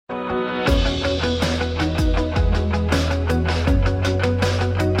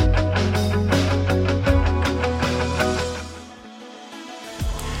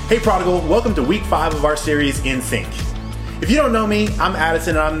Hey Prodigal, welcome to week 5 of our series In Sync. If you don't know me, I'm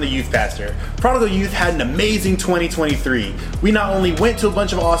Addison and I'm the youth pastor. Prodigal Youth had an amazing 2023. We not only went to a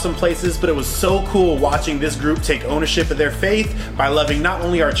bunch of awesome places, but it was so cool watching this group take ownership of their faith by loving not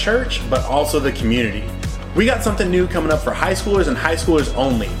only our church, but also the community. We got something new coming up for high schoolers and high schoolers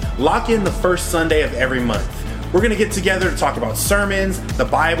only. Lock in the first Sunday of every month. We're gonna get together to talk about sermons, the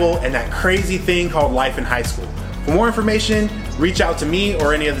Bible, and that crazy thing called life in high school. For more information, reach out to me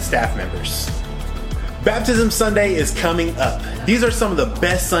or any of the staff members. Baptism Sunday is coming up. These are some of the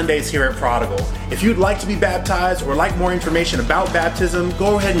best Sundays here at Prodigal. If you'd like to be baptized or like more information about baptism,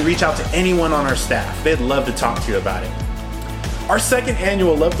 go ahead and reach out to anyone on our staff. They'd love to talk to you about it. Our second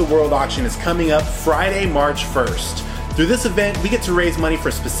annual Love the World auction is coming up Friday, March 1st. Through this event, we get to raise money for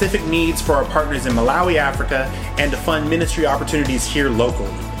specific needs for our partners in Malawi, Africa, and to fund ministry opportunities here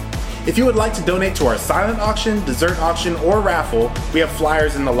locally. If you would like to donate to our silent auction, dessert auction, or raffle, we have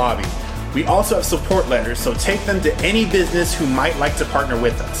flyers in the lobby. We also have support letters, so take them to any business who might like to partner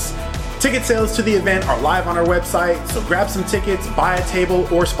with us. Ticket sales to the event are live on our website, so grab some tickets, buy a table,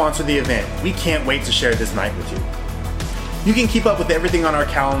 or sponsor the event. We can't wait to share this night with you. You can keep up with everything on our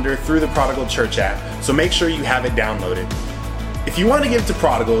calendar through the Prodigal Church app, so make sure you have it downloaded. If you want to give to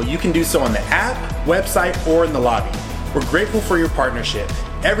Prodigal, you can do so on the app, website, or in the lobby. We're grateful for your partnership.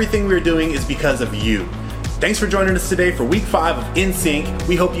 Everything we're doing is because of you. Thanks for joining us today for week 5 of In Sync.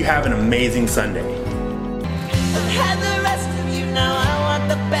 We hope you have an amazing Sunday. I've had the rest of you, now I want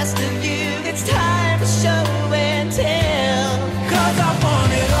the best of you. It's time to show and tell. 'Cause I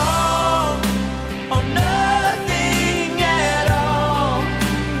want it all, or nothing at all.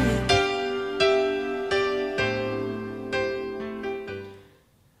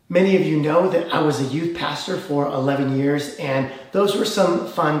 Many of you know that I was a youth pastor for 11 years, and those were some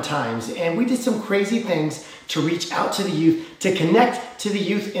fun times. And we did some crazy things to reach out to the youth, to connect to the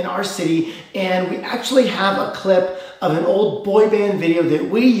youth in our city. And we actually have a clip of an old boy band video that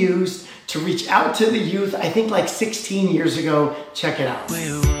we used to reach out to the youth, I think like 16 years ago. Check it out.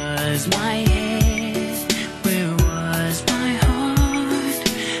 Where was my head? Where was my heart?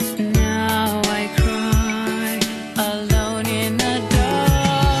 Now I cry alone in the dark.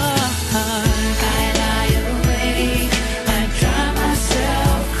 I lie awake, I drive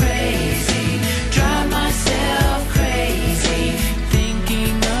myself crazy,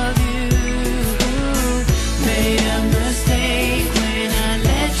 thinking of you. Made a mistake when I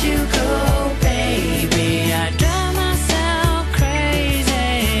let you go, baby. I drive myself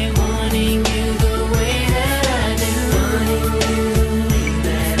crazy, wanting you the way that I do.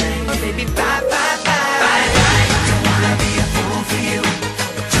 Oh, baby, bye, bye, bye. Bye, bye. Don't wanna be a fool for you.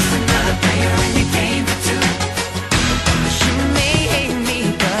 Just another player in your game for two. You may hate me,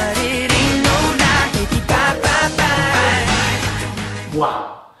 but it ain't no lie. Baby, bye, bye, bye. Wow.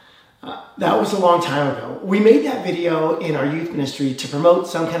 That was a long time ago. We made that video in our youth ministry to promote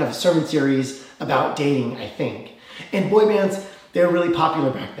some kind of a sermon series about dating, I think. And boy bands, they were really popular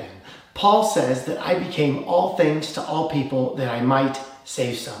back then. Paul says that I became all things to all people that I might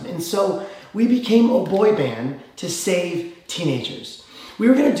save some. And so we became a boy band to save teenagers. We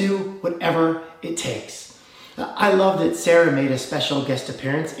were going to do whatever it takes. I love that Sarah made a special guest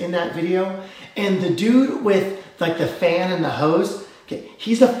appearance in that video. And the dude with like the fan and the hose, okay,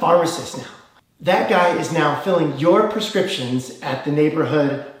 he's a pharmacist now. That guy is now filling your prescriptions at the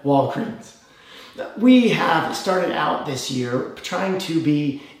neighborhood Walgreens. We have started out this year trying to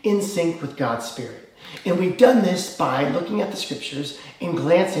be in sync with God's Spirit. And we've done this by looking at the scriptures and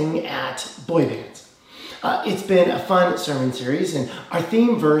glancing at boy bands. It's been a fun sermon series, and our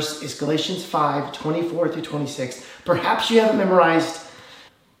theme verse is Galatians 5:24-26. Perhaps you haven't memorized.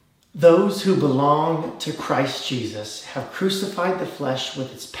 Those who belong to Christ Jesus have crucified the flesh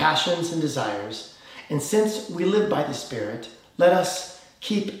with its passions and desires, and since we live by the Spirit, let us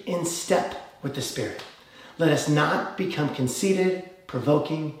keep in step with the Spirit. Let us not become conceited,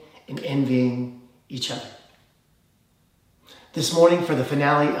 provoking, and envying each other. This morning, for the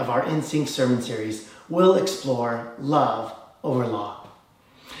finale of our In Sync sermon series, we'll explore love over law.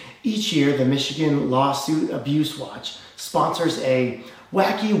 Each year, the Michigan Lawsuit Abuse Watch sponsors a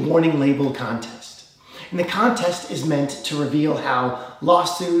wacky warning label contest. And the contest is meant to reveal how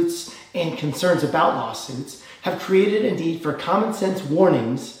lawsuits and concerns about lawsuits have created a need for common sense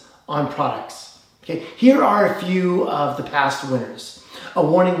warnings on products. Okay, here are a few of the past winners. A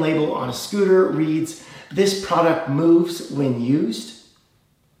warning label on a scooter reads, "This product moves when used."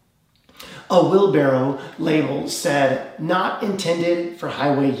 A wheelbarrow label said, "Not intended for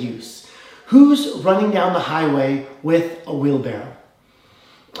highway use." Who's running down the highway with a wheelbarrow?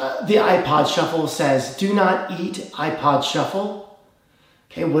 The iPod Shuffle says, "Do not eat iPod Shuffle."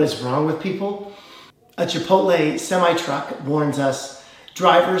 Okay, what is wrong with people? A Chipotle semi-truck warns us,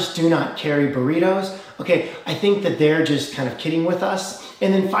 drivers do not carry burritos. Okay, I think that they're just kind of kidding with us.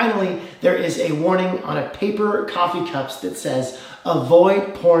 And then finally, there is a warning on a paper coffee cups that says,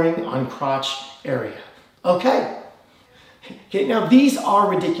 avoid pouring on crotch area. Okay, now these are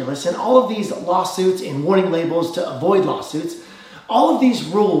ridiculous, and all of these lawsuits and warning labels to avoid lawsuits, all of these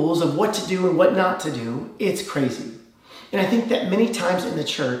rules of what to do and what not to do, it's crazy. And I think that many times in the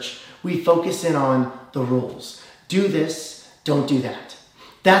church, we focus in on the rules. Do this, don't do that.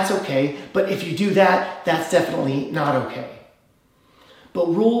 That's okay, but if you do that, that's definitely not okay. But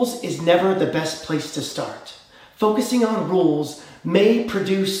rules is never the best place to start. Focusing on rules may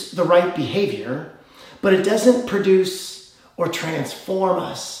produce the right behavior, but it doesn't produce or transform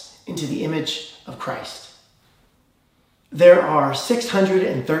us into the image of Christ. There are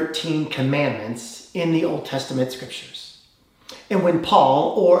 613 commandments in the Old Testament scriptures. And when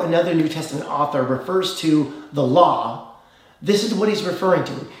Paul or another New Testament author refers to the law, this is what he's referring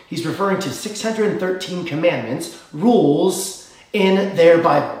to. He's referring to 613 commandments, rules in their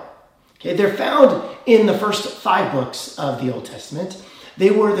Bible. Okay, they're found in the first 5 books of the Old Testament.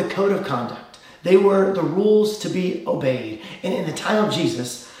 They were the code of conduct. They were the rules to be obeyed. And in the time of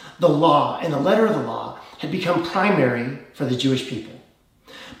Jesus, the law and the letter of the law had become primary for the Jewish people.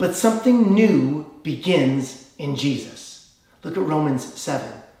 But something new begins in Jesus. Look at Romans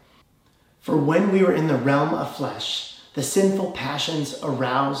 7. For when we were in the realm of flesh, the sinful passions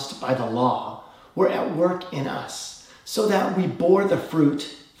aroused by the law were at work in us, so that we bore the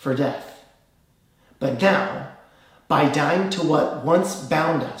fruit for death. But now, by dying to what once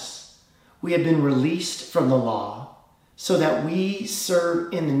bound us, we have been released from the law, so that we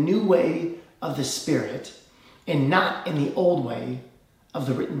serve in the new way of the Spirit and not in the old way of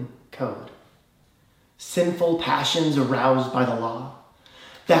the written code. Sinful passions aroused by the law.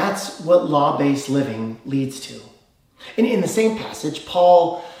 That's what law-based living leads to. And in the same passage,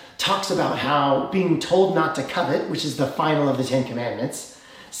 Paul talks about how being told not to covet, which is the final of the 10 Commandments,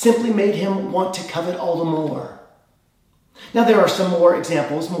 simply made him want to covet all the more. Now, there are some more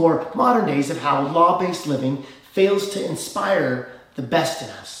examples, more modern days, of how law-based living fails to inspire the best in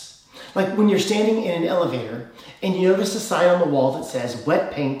us. Like when you're standing in an elevator and you notice a sign on the wall that says,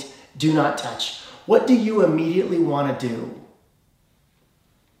 wet paint, do not touch. What do you immediately want to do?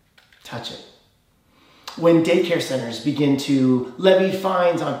 Touch it. When daycare centers begin to levy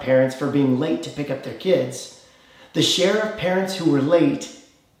fines on parents for being late to pick up their kids, the share of parents who were late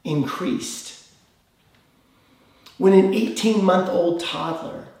increased. When an 18-month-old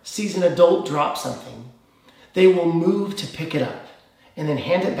toddler sees an adult drop something, they will move to pick it up and then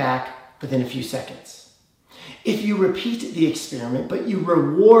hand it back within a few seconds. If you repeat the experiment, but you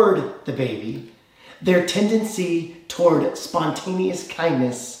reward the baby, their tendency toward spontaneous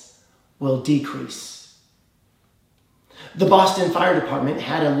kindness will decrease. The Boston Fire Department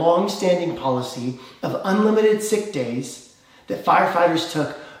had a long-standing policy of unlimited sick days that firefighters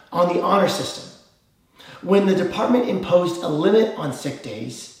took on the honor system. When the department imposed a limit on sick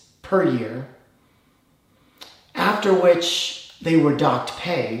days per year, after which they were docked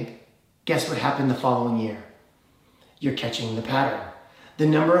pay, guess what happened the following year? You're catching the pattern. The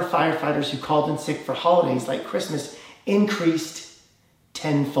number of firefighters who called in sick for holidays like Christmas increased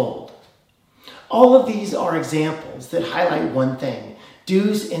tenfold. All of these are examples that highlight one thing: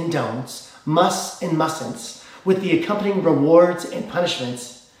 do's and don'ts, musts and mustn'ts, with the accompanying rewards and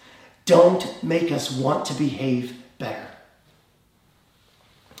punishments, don't make us want to behave better.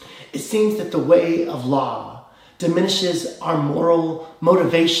 It seems that the way of law diminishes our moral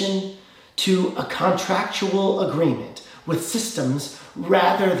motivation to a contractual agreement with systems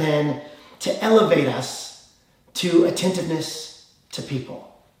rather than to elevate us to attentiveness to people.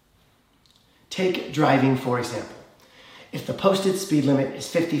 Take driving, for example. If the posted speed limit is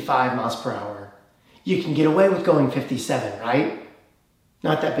 55 miles per hour, you can get away with going 57, right?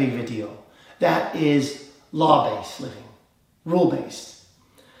 Not that big of a deal. That is law-based living, rule-based.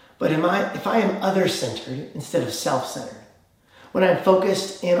 But if I am other-centered instead of self-centered, when I'm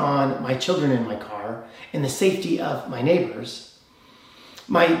focused in on my children in my car and the safety of my neighbors,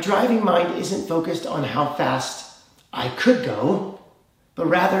 my driving mind isn't focused on how fast I could go, but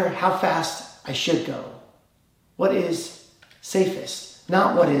rather how fast I should go. What is safest,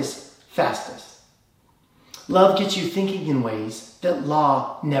 not what is fastest. Love gets you thinking in ways that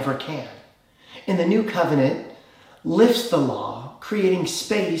law never can. And the new covenant lifts the law, creating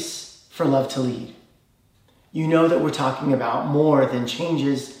space for love to lead. You know that we're talking about more than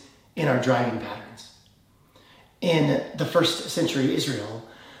changes in our driving patterns. In the first century Israel,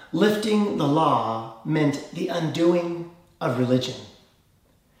 lifting the law meant the undoing of religion.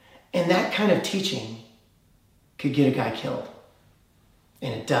 And that kind of teaching could get a guy killed.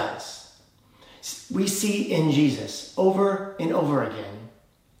 And it does. We see in Jesus over and over again,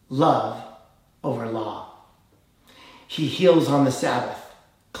 love over law. He heals on the Sabbath,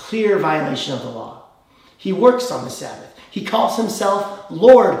 clear violation of the law. He works on the Sabbath. He calls himself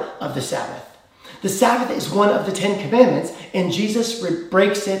Lord of the Sabbath. The Sabbath is one of the 10 commandments, and Jesus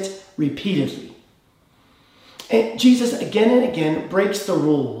breaks it repeatedly. And Jesus again and again breaks the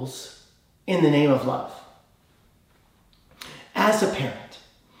rules in the name of love. As a parent,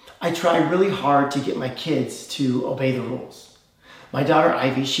 I try really hard to get my kids to obey the rules. My daughter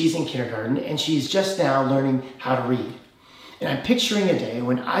Ivy, she's in kindergarten, and she's just now learning how to read. And I'm picturing a day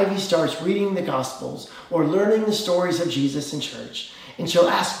when Ivy starts reading the Gospels or learning the stories of Jesus in church, and she'll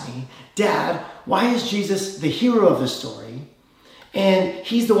ask me, Dad, why is Jesus the hero of the story? And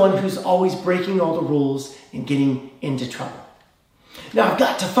he's the one who's always breaking all the rules and getting into trouble. Now I've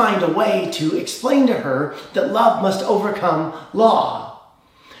got to find a way to explain to her that love must overcome law.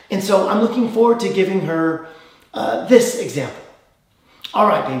 And so I'm looking forward to giving her this example. All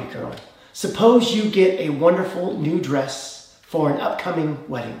right, baby girl, suppose you get a wonderful new dress for an upcoming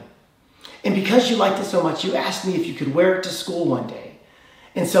wedding. And because you liked it so much, you asked me if you could wear it to school one day.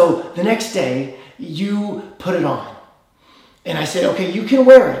 And so the next day, you put it on. And I said, okay, you can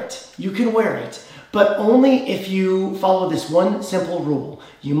wear it. You can wear it. But only if you follow this one simple rule.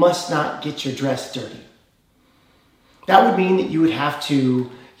 You must not get your dress dirty. That would mean that you would have to,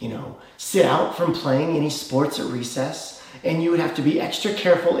 sit out from playing any sports at recess. And you would have to be extra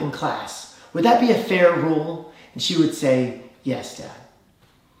careful in class. Would that be a fair rule? And she would say, yes, Dad.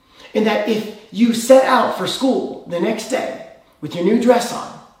 And that if you set out for school the next day with your new dress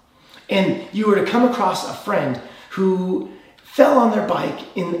on, and you were to come across a friend who fell on their bike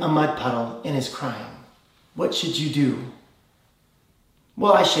in a mud puddle and is crying, what should you do?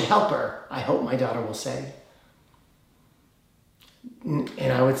 Well, I should help her, I hope my daughter will say. And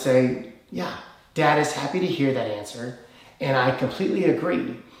I would say, yeah, Dad is happy to hear that answer, and I completely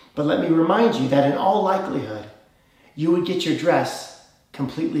agree. But let me remind you that in all likelihood, you would get your dress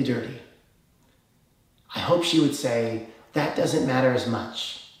completely dirty. I hope she would say, that doesn't matter as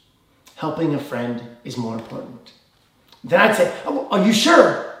much. Helping a friend is more important. Then I'd say, oh, are you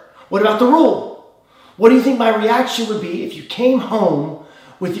sure? What about the rule? What do you think my reaction would be if you came home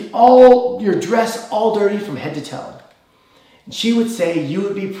with your dress all dirty from head to toe? And she would say, you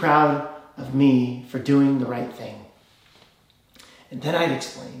would be proud of me for doing the right thing. And then I'd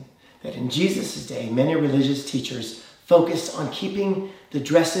explain that in Jesus' day, many religious teachers focused on keeping the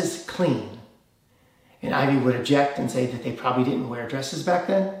dresses clean. And Ivy would object and say that they probably didn't wear dresses back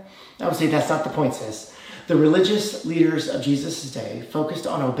then. I would say that's not the point, sis. The religious leaders of Jesus' day focused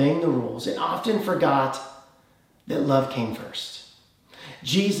on obeying the rules and often forgot that love came first.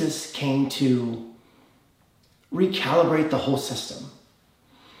 Jesus came to recalibrate the whole system.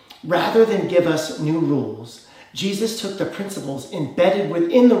 Rather than give us new rules, Jesus took the principles embedded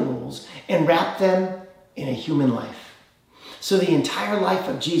within the rules and wrapped them in a human life. So the entire life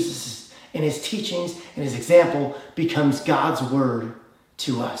of Jesus and his teachings and his example becomes God's word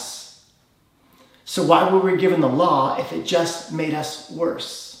to us. So why were we given the law if it just made us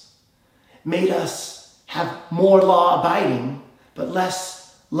worse? Made us have more law abiding, but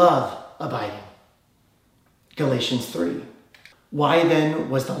less love abiding. Galatians 3. Why then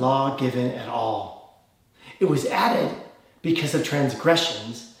was the law given at all? It was added because of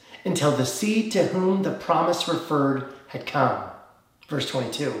transgressions until the seed to whom the promise referred had come. Verse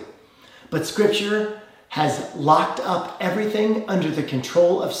 22. But Scripture has locked up everything under the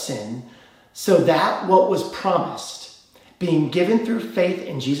control of sin, so that what was promised, being given through faith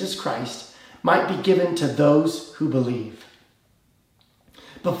in Jesus Christ, might be given to those who believe.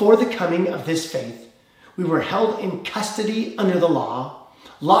 Before the coming of this faith, we were held in custody under the law,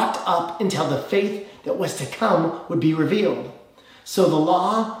 locked up until the faith that was to come would be revealed. So the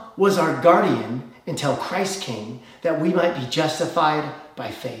law was our guardian until Christ came, that we might be justified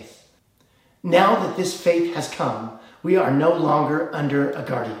by faith. Now that this faith has come, we are no longer under a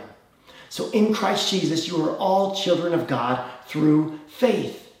guardian. So in Christ Jesus, you are all children of God through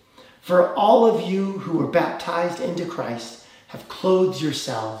faith. For all of you who were baptized into Christ have clothed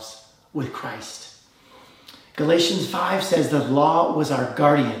yourselves with Christ. Galatians 5 says the law was our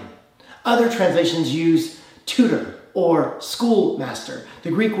guardian. Other translations use tutor or schoolmaster.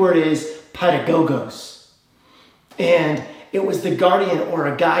 The Greek word is pedagogos. And it was the guardian or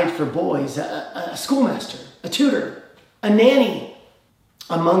a guide for boys, a schoolmaster, a tutor, a nanny.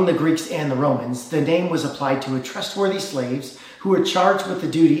 Among the Greeks and the Romans, the name was applied to trustworthy slaves who were charged with the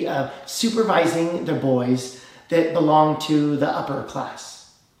duty of supervising the boys that belonged to the upper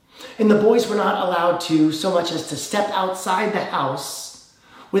class. And the boys were not allowed to so much as to step outside the house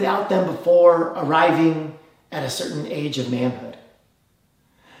without them before arriving at a certain age of manhood.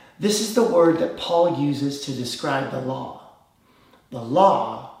 This is the word that Paul uses to describe the law. The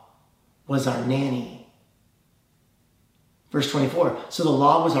law was our nanny. Verse 24, so the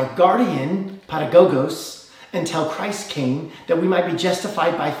law was our guardian, pedagogos, until Christ came, that we might be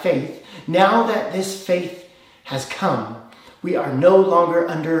justified by faith. Now that this faith has come, we are no longer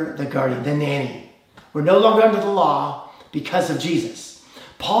under the guardian, the nanny. We're no longer under the law because of Jesus.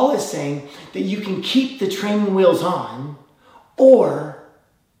 Paul is saying that you can keep the training wheels on, or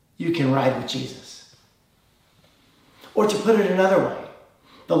you can ride with Jesus. Or to put it another way,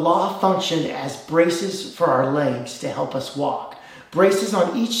 the law functioned as braces for our legs to help us walk. Braces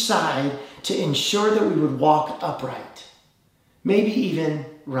on each side to ensure that we would walk upright. Maybe even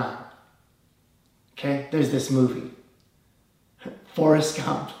run. Okay, there's this movie, Forrest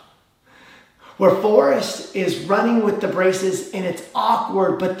Gump, where Forrest is running with the braces and it's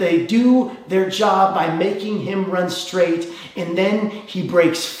awkward, but they do their job by making him run straight, and then he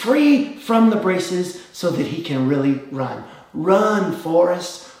breaks free from the braces so that he can really run. Run,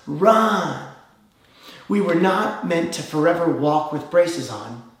 Forrest, run. We were not meant to forever walk with braces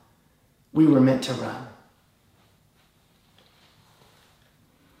on. We were meant to run.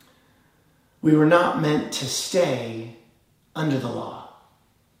 We were not meant to stay under the law.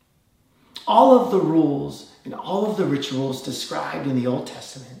 All of the rules and all of the rituals described in the Old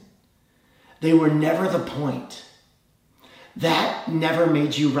Testament, they were never the point. That never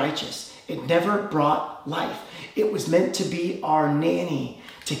made you righteous. It never brought life. It was meant to be our nanny,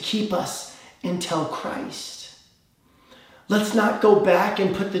 to keep us until Christ. Let's not go back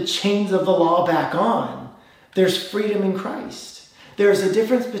and put the chains of the law back on. There's freedom in Christ. There's a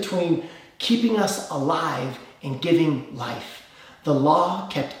difference between keeping us alive and giving life. The law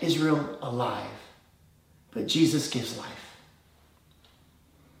kept Israel alive, but Jesus gives life.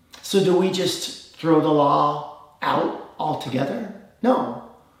 So do we just throw the law out altogether? No.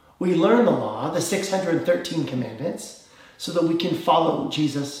 We learn the law, the 613 commandments, so that we can follow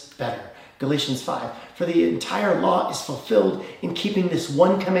Jesus better. Galatians 5. For the entire law is fulfilled in keeping this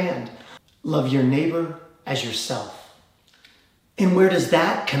one command: love your neighbor as yourself. And where does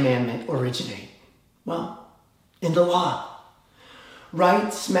that commandment originate? Well, in the law.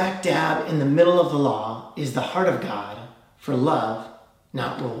 Right smack dab in the middle of the law is the heart of God for love,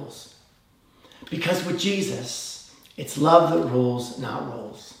 not rules. Because with Jesus, it's love that rules, not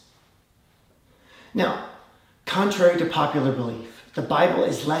rules. Now, contrary to popular belief, the Bible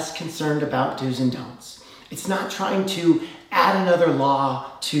is less concerned about do's and don'ts. It's not trying to add another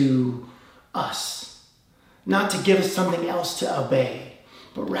law to us, not to give us something else to obey,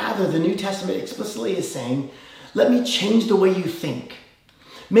 but rather the New Testament explicitly is saying, let me change the way you think.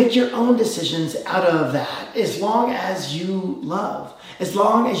 Make your own decisions out of that, as long as you love, as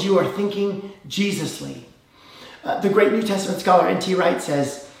long as you are thinking Jesusly. The great New Testament scholar N.T. Wright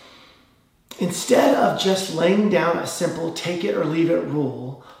says, instead of just laying down a simple take it or leave it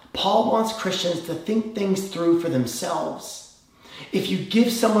rule, Paul wants Christians to think things through for themselves. If you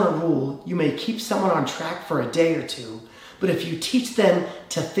give someone a rule, you may keep someone on track for a day or two, but if you teach them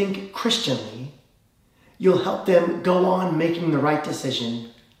to think Christianly, you'll help them go on making the right decision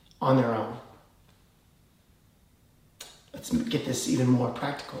on their own. Let's get this even more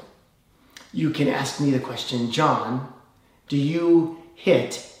practical. You can ask me the question, John, do you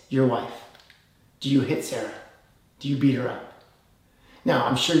hit your wife? Do you hit Sarah? Do you beat her up? Now,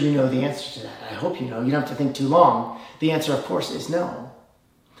 I'm sure you know the answer to that. I hope you know. You don't have to think too long. The answer, of course, is no.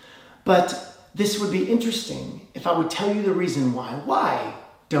 But this would be interesting if I would tell you the reason why. Why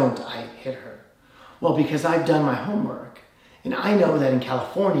don't I hit her? Well, because I've done my homework, and I know that in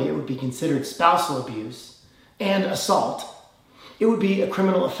California it would be considered spousal abuse and assault. It would be a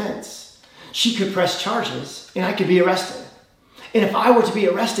criminal offense. She could press charges, and I could be arrested. And if I were to be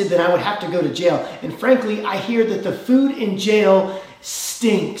arrested, then I would have to go to jail. And frankly, I hear that the food in jail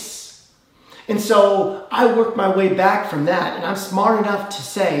stinks. And so I worked my way back from that, and I'm smart enough to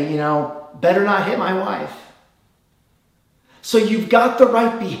say, better not hit my wife. So you've got the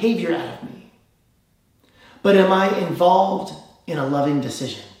right behavior out of me. But am I involved in a loving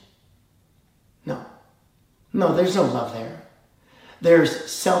decision? No. No, there's no love there.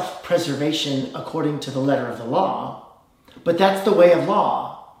 There's self-preservation according to the letter of the law. But that's the way of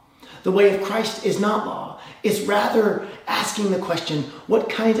law. The way of Christ is not law. It's rather asking the question, what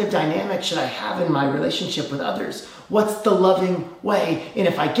kind of dynamic should I have in my relationship with others? What's the loving way? And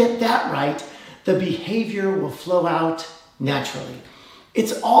if I get that right, the behavior will flow out naturally.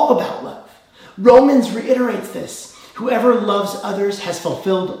 It's all about love. Romans reiterates this. Whoever loves others has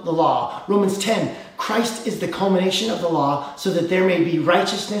fulfilled the law. Romans 10, Christ is the culmination of the law so that there may be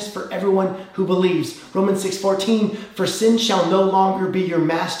righteousness for everyone who believes. Romans 6:14, for sin shall no longer be your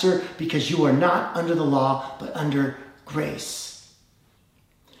master because you are not under the law but under grace.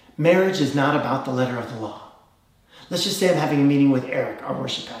 Marriage is not about the letter of the law. Let's just say I'm having a meeting with Eric, our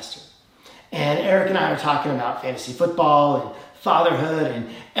worship pastor. And Eric and I are talking about fantasy football and fatherhood and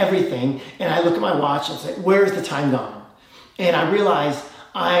everything. And I look at my watch and say, where's the time gone? And I realize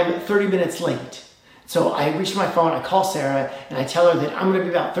I'm 30 minutes late. So I reach my phone, I call Sarah, and I tell her that I'm going to be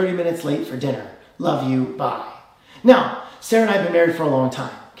about 30 minutes late for dinner. Love you, bye. Now, Sarah and I have been married for a long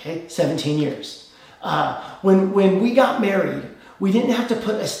time, okay? 17 years. When we got married, we didn't have to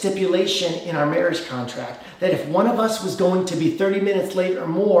put a stipulation in our marriage contract that if one of us was going to be 30 minutes late or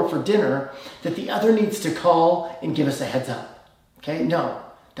more for dinner, that the other needs to call and give us a heads up. Okay, no,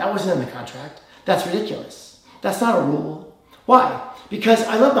 that wasn't in the contract. That's ridiculous. That's not a rule. Why? Because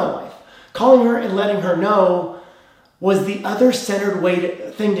I love my wife. Calling her and letting her know was the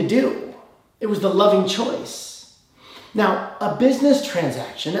other-centered thing to do. It was the loving choice. Now, a business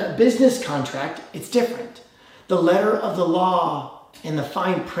transaction, a business contract, it's different. The letter of the law and the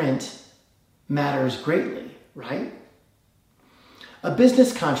fine print matters greatly, right? A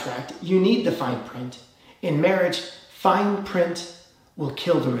business contract, you need the fine print. In marriage, fine print will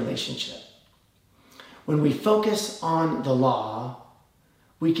kill the relationship. When we focus on the law,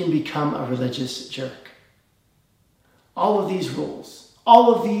 we can become a religious jerk. All of these rules,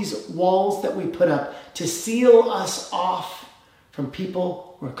 all of these walls that we put up to seal us off from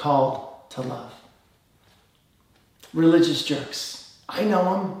people we're called to love. Religious jerks. I know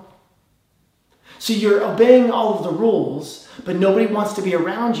them. So you're obeying all of the rules, but nobody wants to be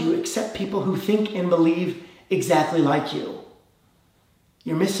around you except people who think and believe exactly like you.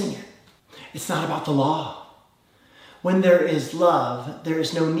 You're missing it. It's not about the law. When there is love, there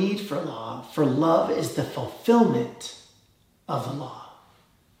is no need for law, for love is the fulfillment of the law.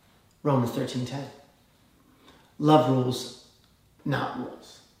 Romans 13:10. Love rules, not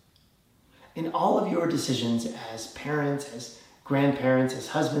rules. In all of your decisions as parents, as grandparents, as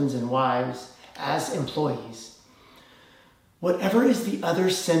husbands and wives, as employees, whatever is the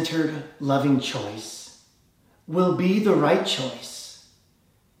other-centered loving choice will be the right choice.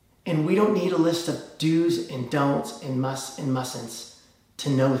 And we don't need a list of do's and don'ts and musts and mustn'ts to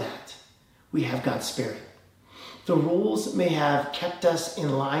know that. We have God's Spirit. The rules may have kept us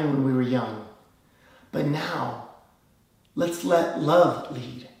in line when we were young, but now let's let love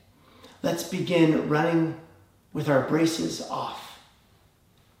lead. Let's begin running with our braces off.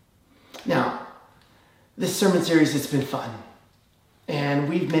 Now, this sermon series, it's been fun. And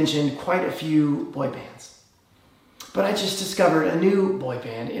we've mentioned quite a few boy bands. But I just discovered a new boy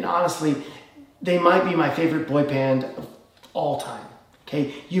band, and honestly, they might be my favorite boy band of all time.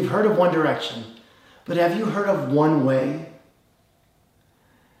 Okay, you've heard of One Direction, but have you heard of One Way?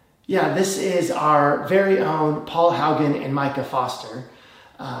 Yeah, this is our very own Paul Haugen and Micah Foster,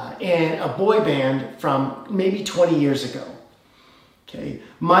 and a boy band from maybe 20 years ago. Okay,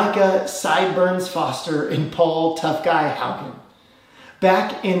 Micah Sideburns Foster and Paul Tough Guy Haugen.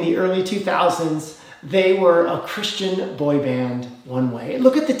 Back in the early 2000s, they were a Christian boy band, One Way.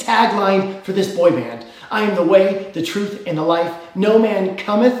 Look at the tagline for this boy band. I am the way, the truth, and the life. No man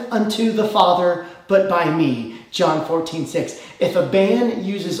cometh unto the Father but by me. John 14:6. If a band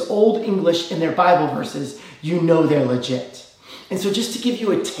uses Old English in their Bible verses, you know they're legit. And so just to give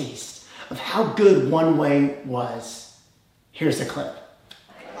you a taste of how good One Way was, here's a clip.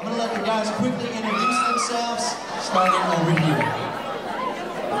 I'm going to let the guys quickly introduce themselves, starting over here.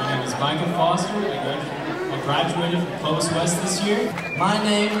 My name is Michael Foster. I graduated from Clovis West this year. My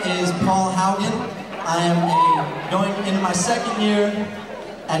name is Paul Haugen. I am going into my second year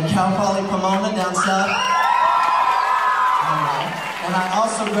at Cal Poly Pomona down south. And I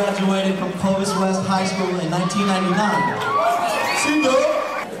also graduated from Clovis West High School in 1999. See you.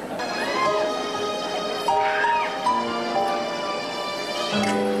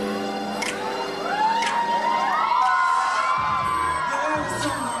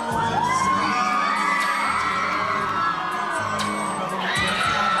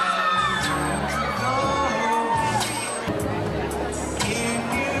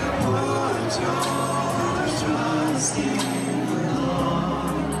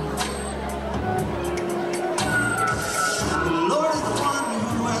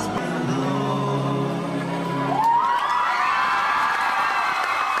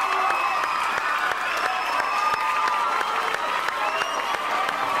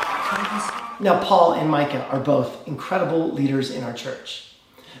 Now, Paul and Micah are both incredible leaders in our church.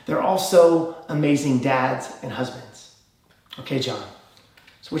 They're also amazing dads and husbands. Okay, John,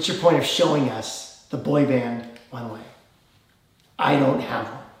 so what's your point of showing us the boy band One Way? I don't have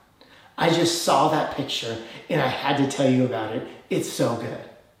one. I just saw that picture and I had to tell you about it. It's so good.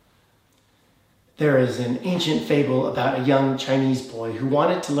 There is an ancient fable about a young Chinese boy who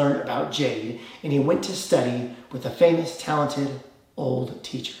wanted to learn about jade, and he went to study with a famous, talented, old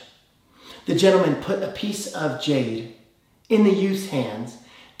teacher. The gentleman put a piece of jade in the youth's hands,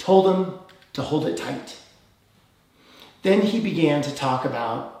 told him to hold it tight. Then he began to talk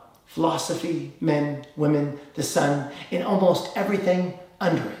about philosophy, men, women, the sun, and almost everything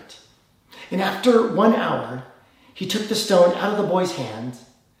under it. And after 1 hour, he took the stone out of the boy's hands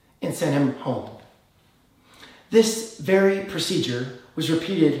and sent him home. This very procedure was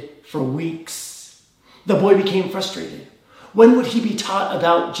repeated for weeks. The boy became frustrated. When would he be taught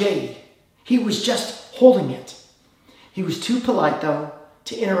about jade? He was just holding it. He was too polite, though,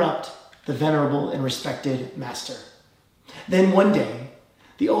 to interrupt the venerable and respected master. Then one day,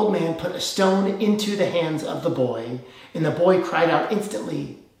 the old man put a stone into the hands of the boy, and the boy cried out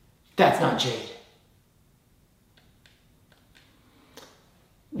instantly, "That's not jade."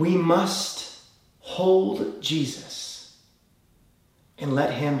 We must hold Jesus and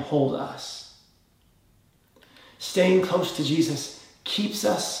let him hold us. Staying close to Jesus keeps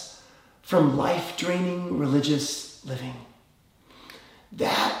us from life-draining religious living.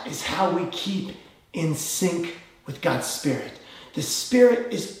 That is how we keep in sync with God's Spirit. The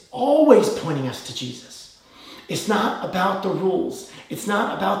Spirit is always pointing us to Jesus. It's not about the rules. It's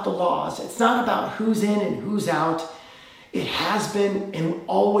not about the laws. It's not about who's in and who's out. It has been and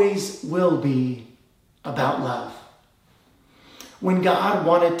always will be about love. When God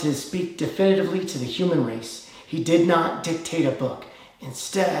wanted to speak definitively to the human race, he did not dictate a book.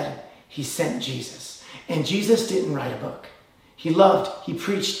 Instead, he sent Jesus. And Jesus didn't write a book. He loved, he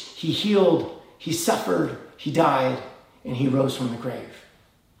preached, he healed, he suffered, he died, and he rose from the grave.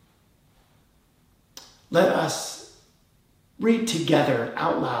 Let us read together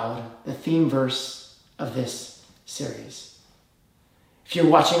out loud the theme verse of this series. If you're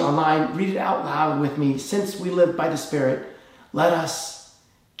watching online, read it out loud with me. Since we live by the Spirit, let us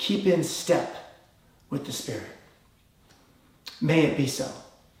keep in step with the Spirit. May it be so.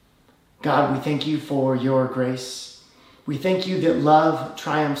 God, we thank you for your grace. We thank you that love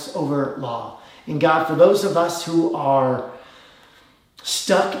triumphs over law. And God, for those of us who are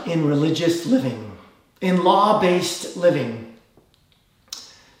stuck in religious living, in law-based living,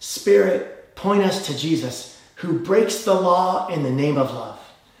 Spirit, point us to Jesus, who breaks the law in the name of love.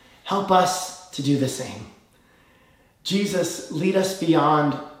 Help us to do the same. Jesus, lead us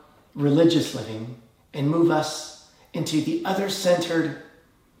beyond religious living and move us into the other-centered,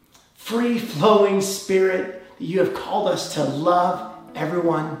 free-flowing Spirit that you have called us to love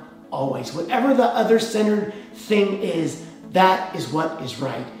everyone always. Whatever the other-centered thing is, that is what is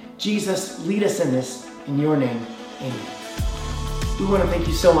right. Jesus, lead us in this. In your name, amen. We want to thank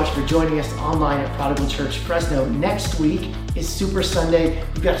you so much for joining us online at Prodigal Church Fresno. Next week is Super Sunday.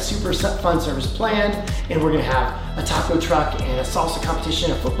 We've got a super fun service planned, and we're going to have a taco truck and a salsa competition,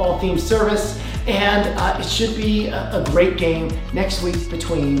 a football-themed service, and it should be a great game next week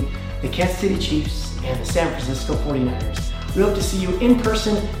between the Kansas City Chiefs and the San Francisco 49ers. We hope to see you in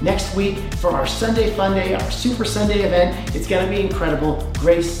person next week for our Sunday Fun Day, our Super Sunday event. It's going to be incredible.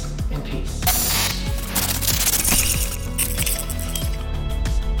 Grace and peace.